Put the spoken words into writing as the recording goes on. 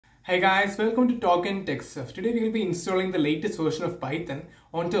Hey guys, welcome to Talk and Tech Stuff. Today we will be installing the latest version of Python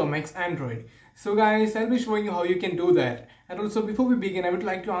on Termux Android. So guys, I'll be showing you how you can do that. And also before we begin, I would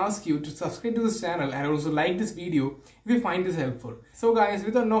like to ask you to subscribe to this channel and also like this video if you find this helpful. So guys,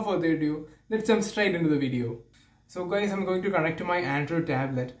 without no further ado, let's jump straight into the video. So guys, I'm going to connect to my Android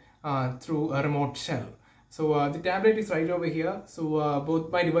tablet through a remote shell. So the tablet is right over here. So both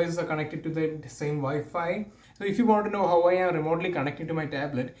my devices are connected to the same Wi-Fi. So if you want to know how I am remotely connecting to my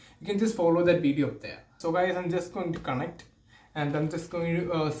tablet, you can just follow that video up there. So guys, I'm just going to connect and I'm just going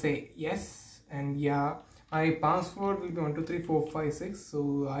to say yes, and yeah, my password will be 123456.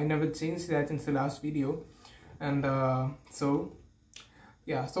 So I never changed that since the last video. And so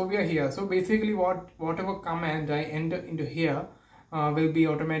yeah, so we are here. So basically whatever command I enter into here will be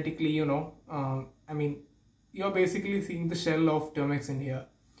automatically, you're basically seeing the shell of Termux in here.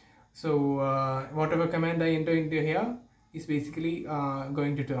 So whatever command I enter into here is basically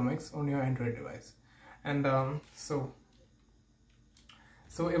going to Termux on your Android device. And so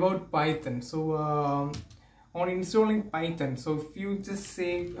about Python. So on installing Python, so if you just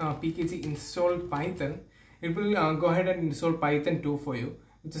say pkg install Python, it will go ahead and install Python 2 for you,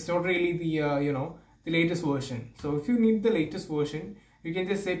 which is not really the the latest version. So if you need the latest version, you can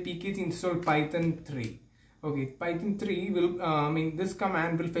just say pkg install Python 3. Okay, Python 3 will, this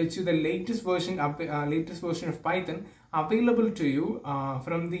command will fetch you the latest version of Python available to you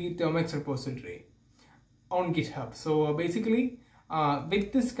from the Termux repository on GitHub. So basically,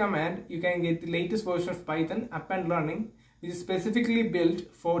 with this command, you can get the latest version of Python up and running, which is specifically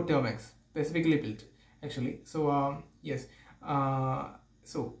built for Termux. Specifically built, actually. So yes.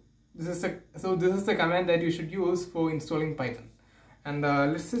 So this is the command that you should use for installing Python. And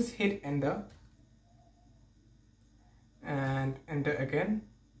let's just hit enter. And enter again.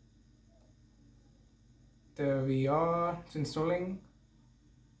 There we are. It's installing.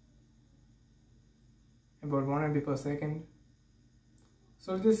 About 1 MB per second.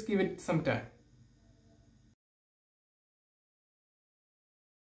 So just give it some time.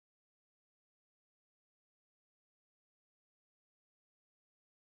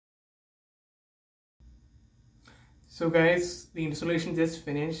 So guys, the installation just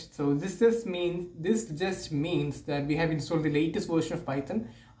finished. So this just means that we have installed the latest version of Python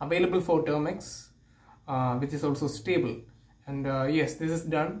available for Termux, which is also stable. And yes, this is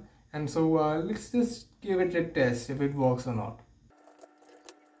done. And so let's just give it a test if it works or not.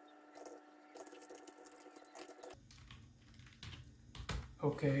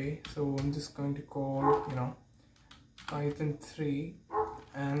 Okay, so I'm just going to call Python 3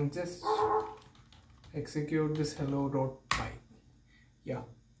 and just execute this hello.py. Yeah,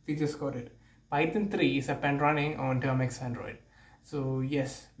 we just got it. Python 3 is up and running on Termux Android. So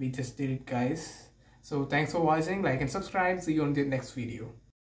yes, we just did it, guys. So thanks for watching. Like and subscribe. See you on the next video.